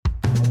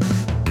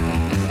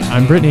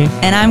I'm Brittany.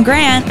 And I'm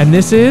Grant. And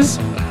this is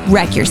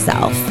Wreck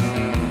Yourself.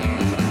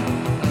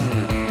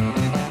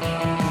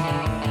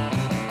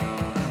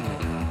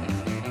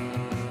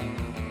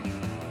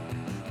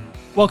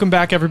 Welcome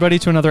back, everybody,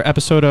 to another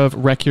episode of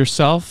Wreck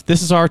Yourself.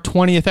 This is our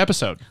 20th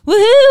episode.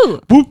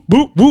 Woohoo! Woo,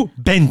 woo, woo,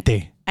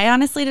 20. I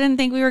honestly didn't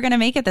think we were going to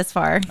make it this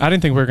far. I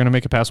didn't think we were going to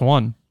make it past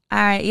one.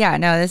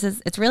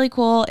 It's really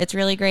cool. It's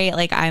really great.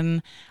 Like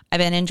I've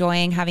been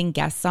enjoying having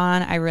guests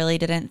on. I really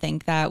didn't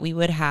think that we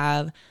would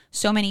have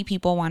so many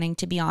people wanting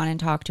to be on and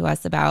talk to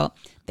us about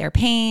their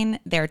pain,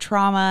 their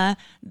trauma,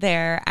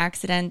 their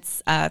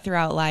accidents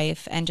throughout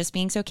life, and just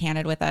being so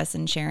candid with us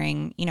and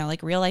sharing,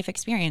 like real life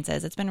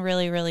experiences. It's been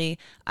really, really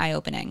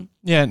eye-opening.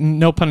 Yeah,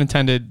 no pun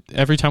intended.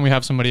 Every time we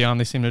have somebody on,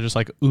 they seem to just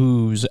like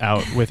ooze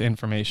out with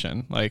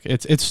information. Like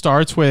it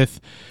starts with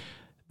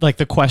like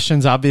the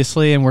questions,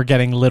 obviously, and we're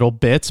getting little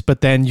bits,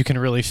 but then you can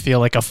really feel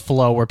like a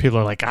flow where people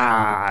are like,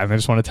 and they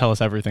just want to tell us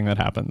everything that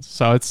happens.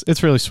 So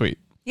it's really sweet.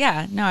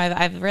 Yeah, no,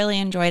 I've really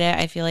enjoyed it.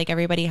 I feel like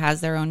everybody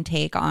has their own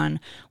take on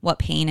what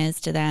pain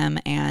is to them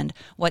and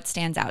what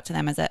stands out to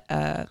them as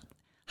a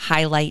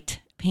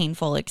highlight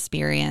painful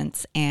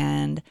experience.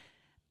 And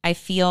I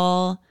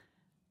feel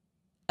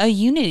a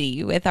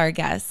unity with our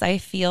guests. I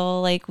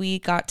feel like we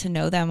got to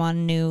know them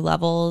on new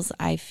levels.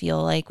 I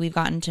feel like we've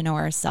gotten to know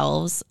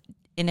ourselves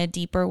in a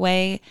deeper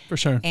way. For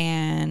sure.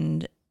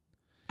 And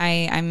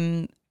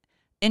I'm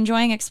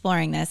enjoying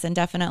exploring this and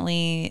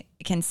definitely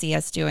can see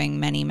us doing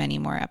many, many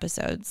more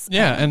episodes.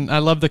 Yeah, and I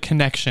love the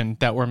connection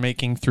that we're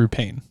making through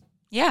pain.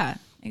 Yeah,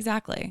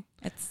 exactly.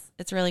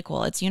 It's really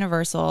cool. It's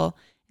universal.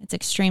 It's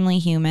extremely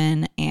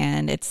human,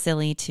 and it's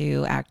silly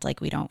to act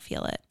like we don't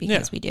feel it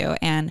because we do.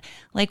 And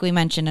like we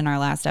mentioned in our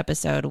last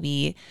episode,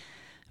 we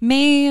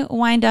may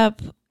wind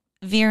up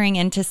veering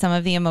into some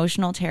of the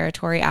emotional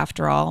territory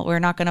after all. We're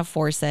not going to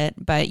force it,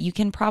 but you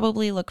can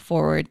probably look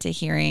forward to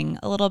hearing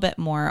a little bit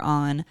more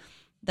on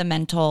the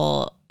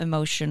mental,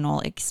 emotional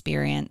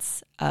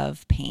experience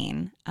of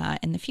pain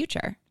in the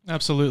future.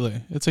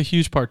 Absolutely. It's a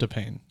huge part to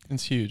pain.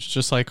 It's huge.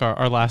 Just like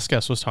our last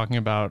guest was talking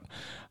about,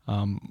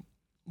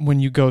 when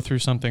you go through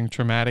something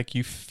traumatic,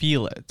 you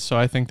feel it. So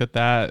I think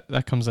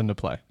that comes into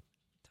play.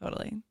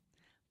 Totally.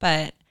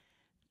 But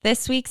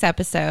this week's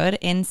episode,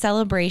 in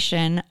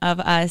celebration of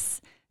us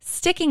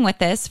sticking with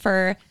this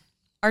for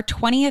our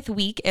 20th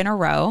week in a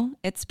row,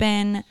 it's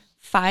been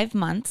 5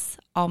 months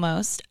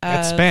almost.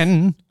 It's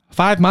been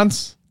 5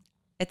 months.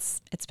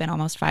 It's been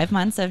almost 5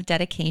 months of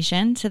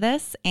dedication to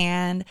this.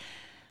 And,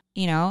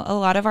 a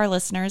lot of our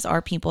listeners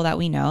are people that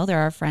we know. They're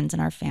our friends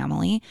and our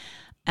family.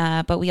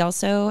 But we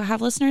also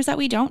have listeners that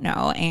we don't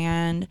know.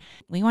 And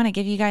we want to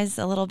give you guys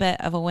a little bit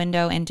of a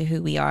window into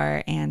who we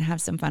are and have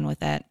some fun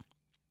with it.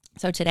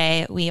 So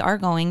today we are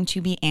going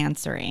to be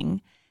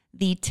answering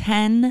the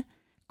 10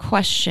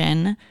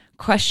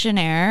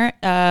 questionnaire,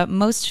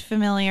 most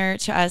familiar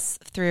to us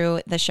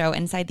through the show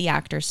Inside the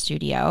Actors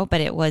Studio,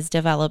 but it was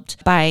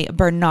developed by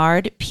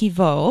Bernard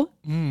Pivot.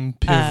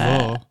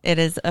 Pivot. It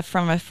is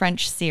from a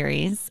French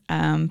series,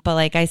 but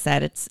like I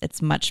said,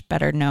 it's much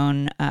better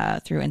known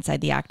through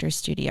Inside the Actors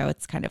Studio.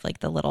 It's kind of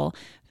like the little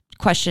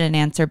question and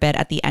answer bit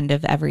at the end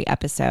of every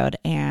episode,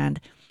 and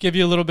give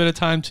you a little bit of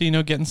time to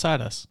get inside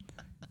us.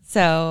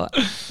 So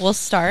we'll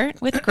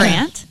start with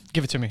Grant.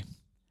 Give it to me.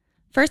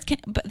 First,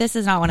 but this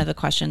is not one of the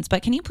questions,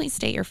 but can you please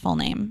state your full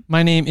name?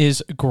 My name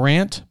is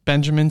Grant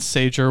Benjamin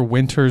Sager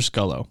Winters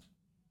Gullo.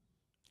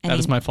 That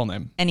is my full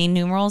name. Any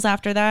numerals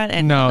after that?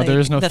 And no, there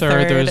is no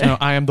third. There is no.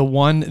 I am the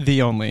one,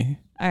 the only.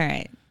 All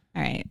right.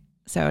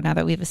 So now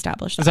that we've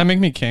established Does that make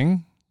me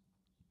king?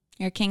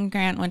 You're King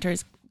Grant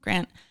Winters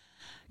Grant.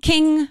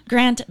 King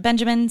Grant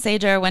Benjamin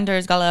Sager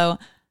Winters Gullo,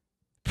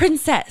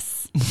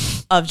 Princess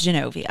of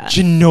Genovia.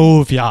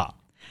 Genovia.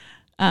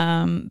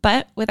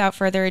 But without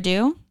further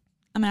ado,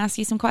 I'm going to ask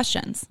you some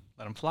questions.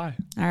 Let them fly.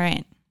 All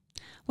right.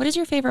 What is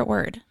your favorite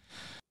word?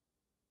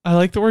 I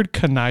like the word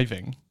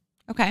conniving.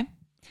 Okay.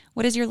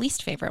 What is your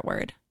least favorite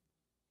word?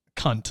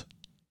 Cunt.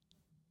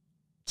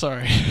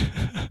 Sorry.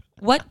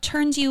 What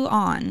turns you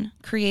on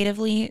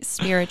creatively,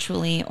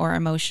 spiritually, or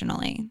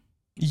emotionally?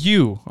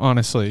 You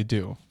honestly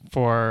do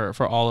for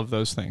all of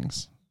those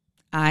things.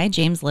 I,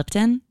 James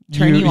Lipton,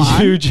 turn you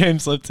on? You,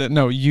 James Lipton.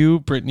 No, you,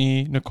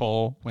 Brittany,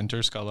 Nicole,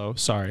 Winters Gullo.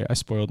 Sorry, I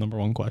spoiled number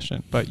one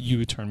question, but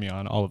you turn me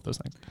on, all of those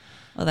things.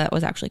 Well, that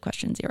was actually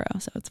question 0,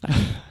 so it's fine.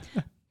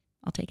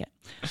 I'll take it.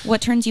 What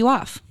turns you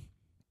off?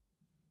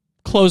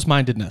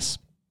 Closed-mindedness.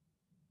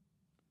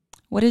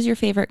 What is your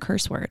favorite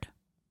curse word?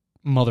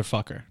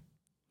 Motherfucker.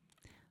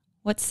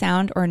 What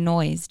sound or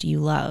noise do you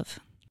love?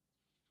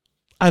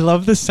 I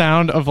love the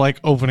sound of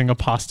like opening a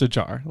pasta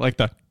jar, like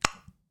that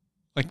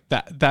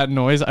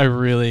noise. I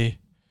really,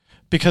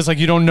 because like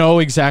you don't know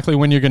exactly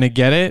when you're going to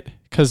get it,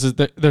 because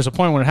there's a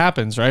point when it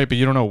happens, right? But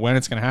you don't know when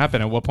it's going to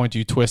happen. At what point do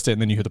you twist it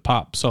and then you hear the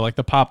pop? So like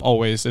the pop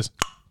always is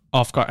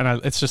off guard,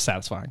 and it's just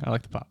satisfying. I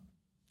like the pop.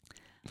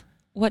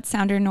 What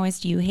sound or noise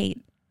do you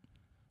hate?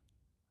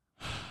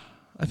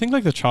 I think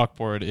like the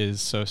chalkboard is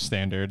so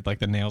standard, like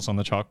the nails on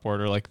the chalkboard,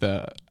 or like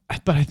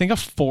but I think a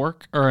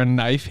fork or a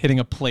knife hitting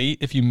a plate,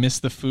 if you miss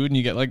the food and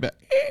you get like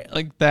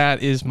that,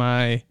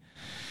 I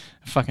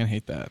fucking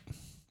hate that.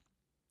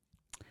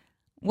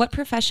 What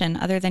profession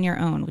other than your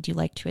own would you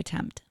like to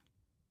attempt?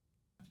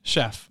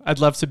 Chef. I'd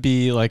love to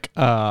be like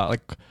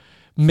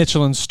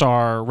Michelin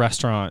star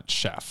restaurant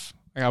chef.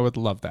 Like, I would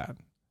love that.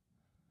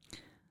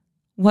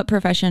 What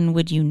profession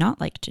would you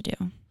not like to do?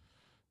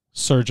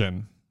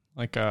 Surgeon,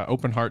 like a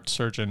open heart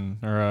surgeon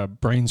or a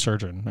brain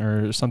surgeon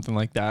or something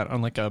like that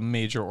on like a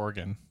major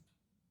organ.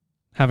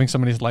 Having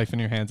somebody's life in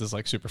your hands is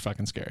like super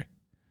fucking scary.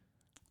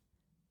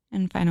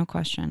 And final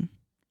question.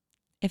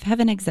 If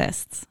heaven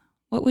exists,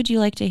 what would you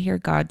like to hear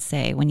God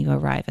say when you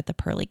arrive at the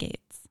pearly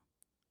gates?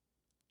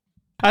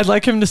 I'd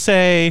like him to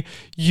say,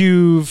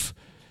 you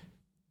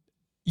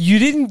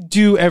didn't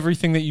do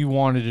everything that you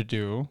wanted to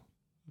do,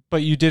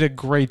 but you did a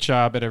great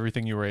job at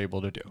everything you were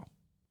able to do.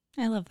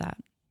 I love that.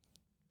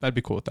 I'd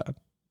be cool with that.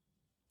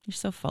 You're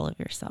so full of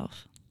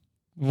yourself.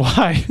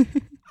 Why?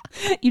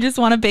 You just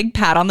want a big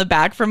pat on the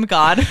back from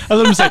God. I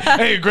let him say,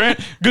 hey, Grant,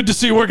 good to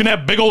see you working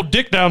that big old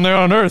dick down there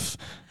on Earth.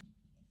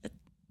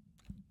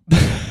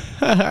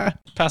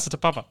 Pass it to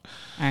Papa.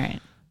 All right.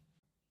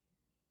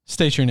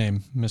 State your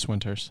name, Miss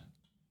Winters.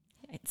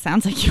 It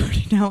sounds like you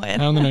already know it.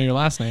 I only know your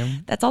last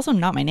name. That's also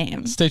not my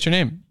name. State your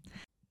name.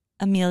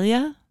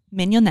 Amelia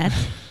Mignonette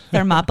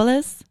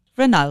Thermopolis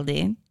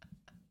Rinaldi,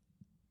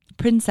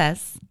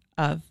 Princess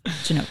of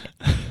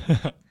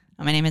Genovia.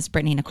 My name is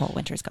Brittany Nicole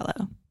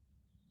Winterscullow.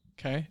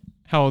 Okay.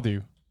 How old are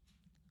you?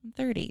 I'm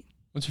 30.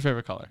 What's your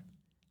favorite color?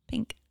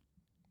 Pink.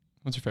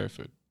 What's your favorite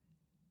food?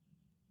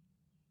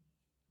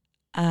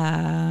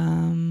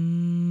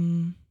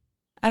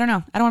 I don't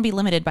know. I don't want to be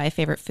limited by a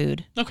favorite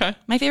food. Okay.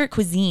 My favorite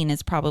cuisine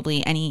is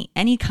probably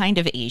any kind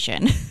of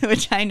Asian,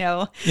 which I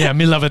know. Yeah,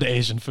 me love it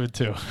Asian food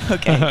too.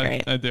 Okay,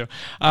 great. I do.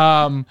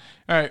 All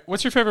right.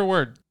 What's your favorite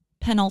word?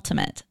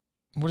 Penultimate.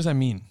 What does that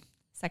mean?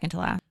 Second to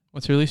last.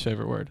 What's your least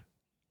favorite word?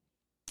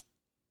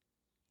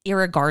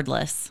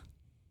 Irregardless.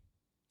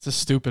 It's a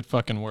stupid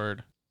fucking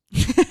word.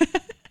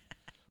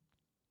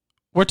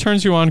 What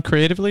turns you on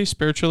creatively,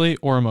 spiritually,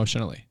 or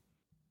emotionally?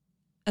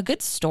 A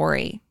good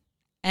story.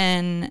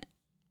 And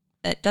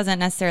it doesn't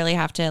necessarily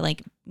have to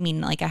like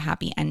mean like a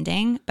happy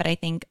ending, but I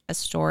think a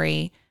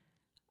story,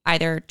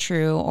 either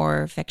true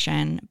or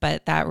fiction,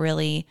 but that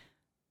really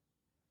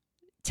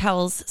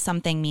tells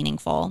something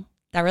meaningful,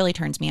 that really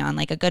turns me on.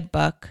 Like a good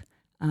book,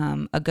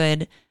 a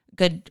good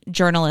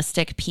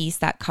journalistic piece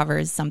that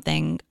covers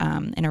something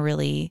in a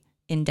really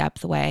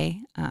in-depth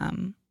way.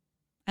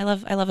 I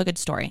love a good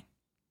story.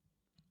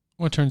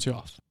 What turns you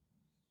off?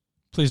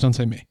 Please don't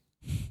say me.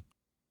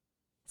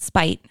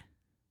 Spite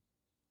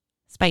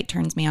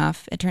turns me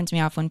off. It turns me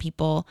off when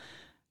people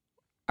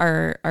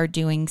are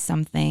doing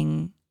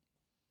something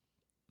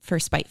for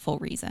spiteful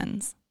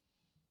reasons.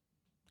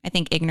 I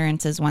think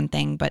ignorance is one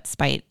thing, but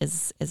spite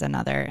is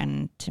another.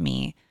 And to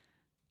me,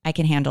 I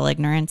can handle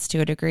ignorance to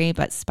a degree,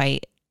 but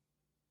spite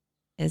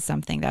is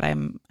something that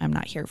I'm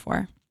not here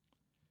for.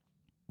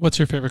 What's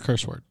your favorite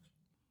curse word?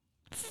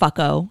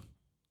 Fucko.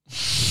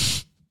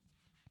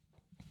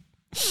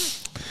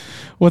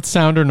 What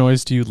sound or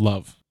noise do you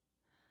love?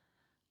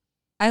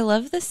 I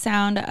love the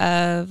sound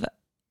of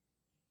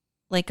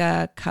like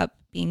a cup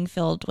being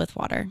filled with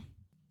water.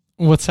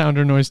 What sound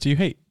or noise do you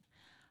hate?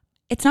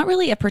 It's not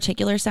really a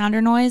particular sound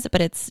or noise,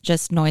 but it's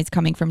just noise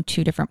coming from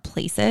two different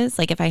places.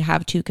 Like if I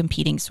have two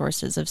competing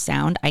sources of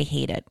sound, I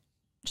hate it.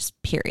 Just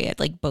period.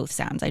 Like both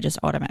sounds, I just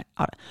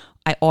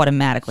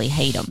automatically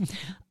hate them.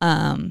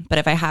 But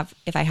if I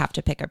have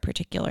to pick a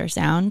particular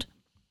sound,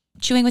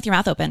 chewing with your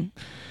mouth open.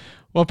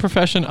 What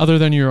profession other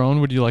than your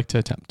own would you like to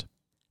attempt?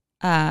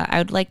 I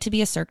would like to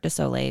be a Cirque du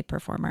Soleil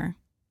performer.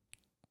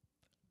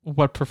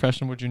 What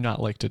profession would you not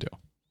like to do?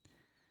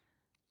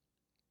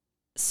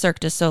 Cirque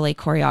du Soleil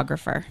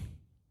choreographer.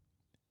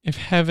 If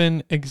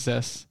heaven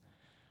exists,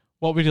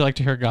 what would you like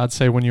to hear God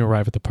say when you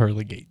arrive at the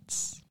pearly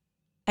gates?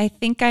 I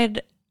think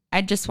I'd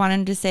just want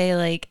him to say,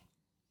 like,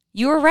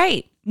 you were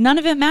right. None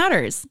of it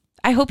matters.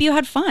 I hope you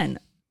had fun.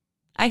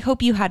 I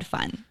hope you had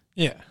fun.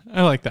 Yeah,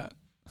 I like that.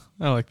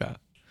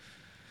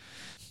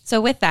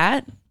 So with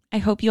that, I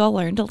hope you all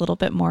learned a little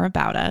bit more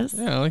about us.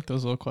 Yeah, I like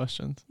those little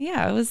questions.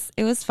 Yeah,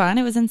 it was fun.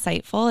 It was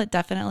insightful. It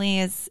definitely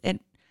is.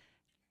 It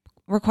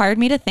required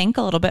me to think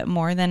a little bit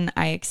more than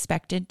I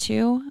expected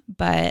to,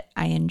 but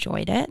I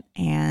enjoyed it.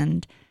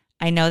 And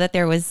I know that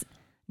there was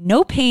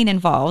no pain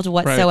involved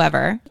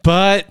whatsoever. Right.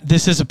 But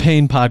this is a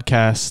pain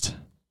podcast.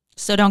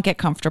 So don't get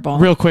comfortable.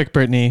 Real quick,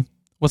 Brittany,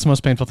 what's the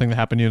most painful thing that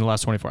happened to you in the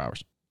last 24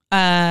 hours?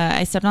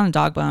 I stepped on a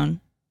dog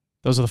bone.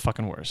 Those are the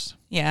fucking worst.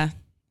 Yeah.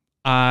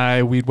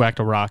 I weed whacked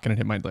a rock and it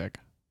hit my leg.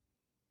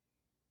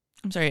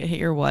 I'm sorry, it hit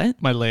your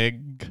what? My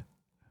leg.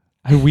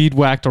 I weed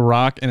whacked a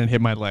rock and it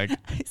hit my leg.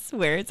 I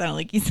swear it sounded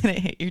like you said it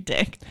hit your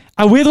dick.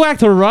 I weed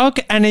whacked a rock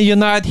and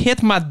it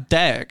hit my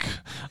dick.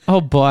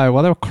 Oh boy,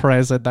 what a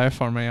crazy day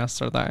for me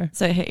yesterday.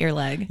 So it hit your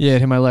leg. Yeah, it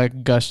hit my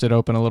leg, gushed it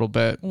open a little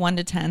bit. 1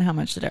 to 10, how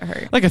much did it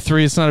hurt? Like a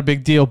 3, it's not a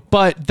big deal.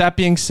 But that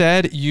being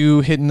said,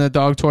 you hitting the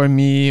dog toy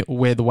me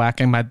with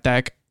whacking my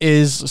dick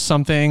is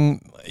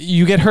something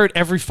you get hurt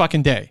every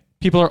fucking day.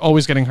 People are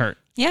always getting hurt.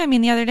 Yeah, I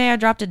mean, the other day I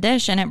dropped a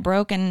dish and it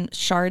broke and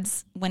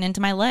shards went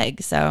into my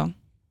leg. So,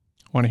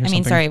 went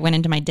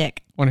into my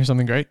dick. Want to hear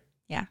something great?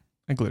 Yeah.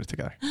 I glued it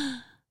together.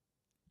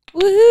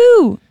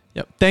 Woohoo!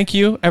 Yep. Thank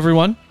you,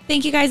 everyone.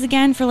 Thank you guys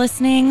again for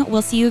listening.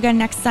 We'll see you again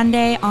next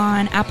Sunday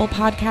on Apple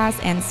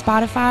Podcasts and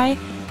Spotify.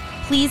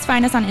 Please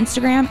find us on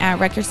Instagram at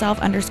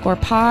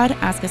wreckyourself_pod.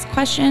 Ask us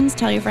questions.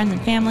 Tell your friends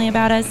and family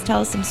about us.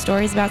 Tell us some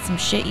stories about some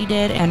shit you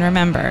did. And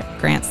remember,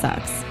 Grant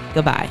sucks.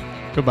 Goodbye.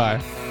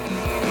 Goodbye.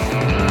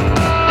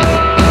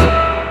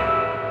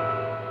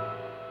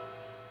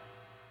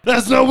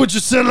 That's not what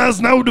you said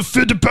last night with the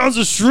 50 pounds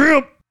of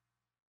shrimp.